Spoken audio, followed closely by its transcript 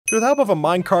Through the help of a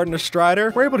minecart and a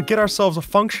strider, we're able to get ourselves a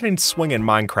functioning swing in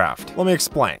Minecraft. Let me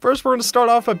explain. First, we're going to start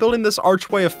off by building this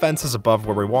archway of fences above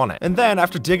where we want it. And then,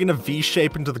 after digging a V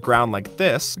shape into the ground like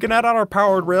this, we can add on our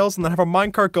powered rails and then have our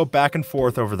minecart go back and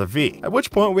forth over the V. At which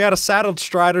point, we add a saddled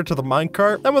strider to the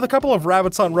minecart, then with a couple of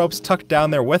rabbits on ropes tucked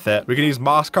down there with it, we can use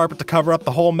moss carpet to cover up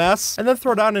the whole mess, and then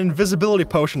throw down an invisibility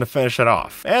potion to finish it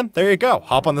off. And there you go.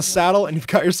 Hop on the saddle and you've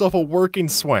got yourself a working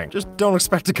swing. Just don't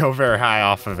expect to go very high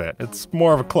off of it. It's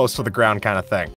more of a close to the ground kind of thing.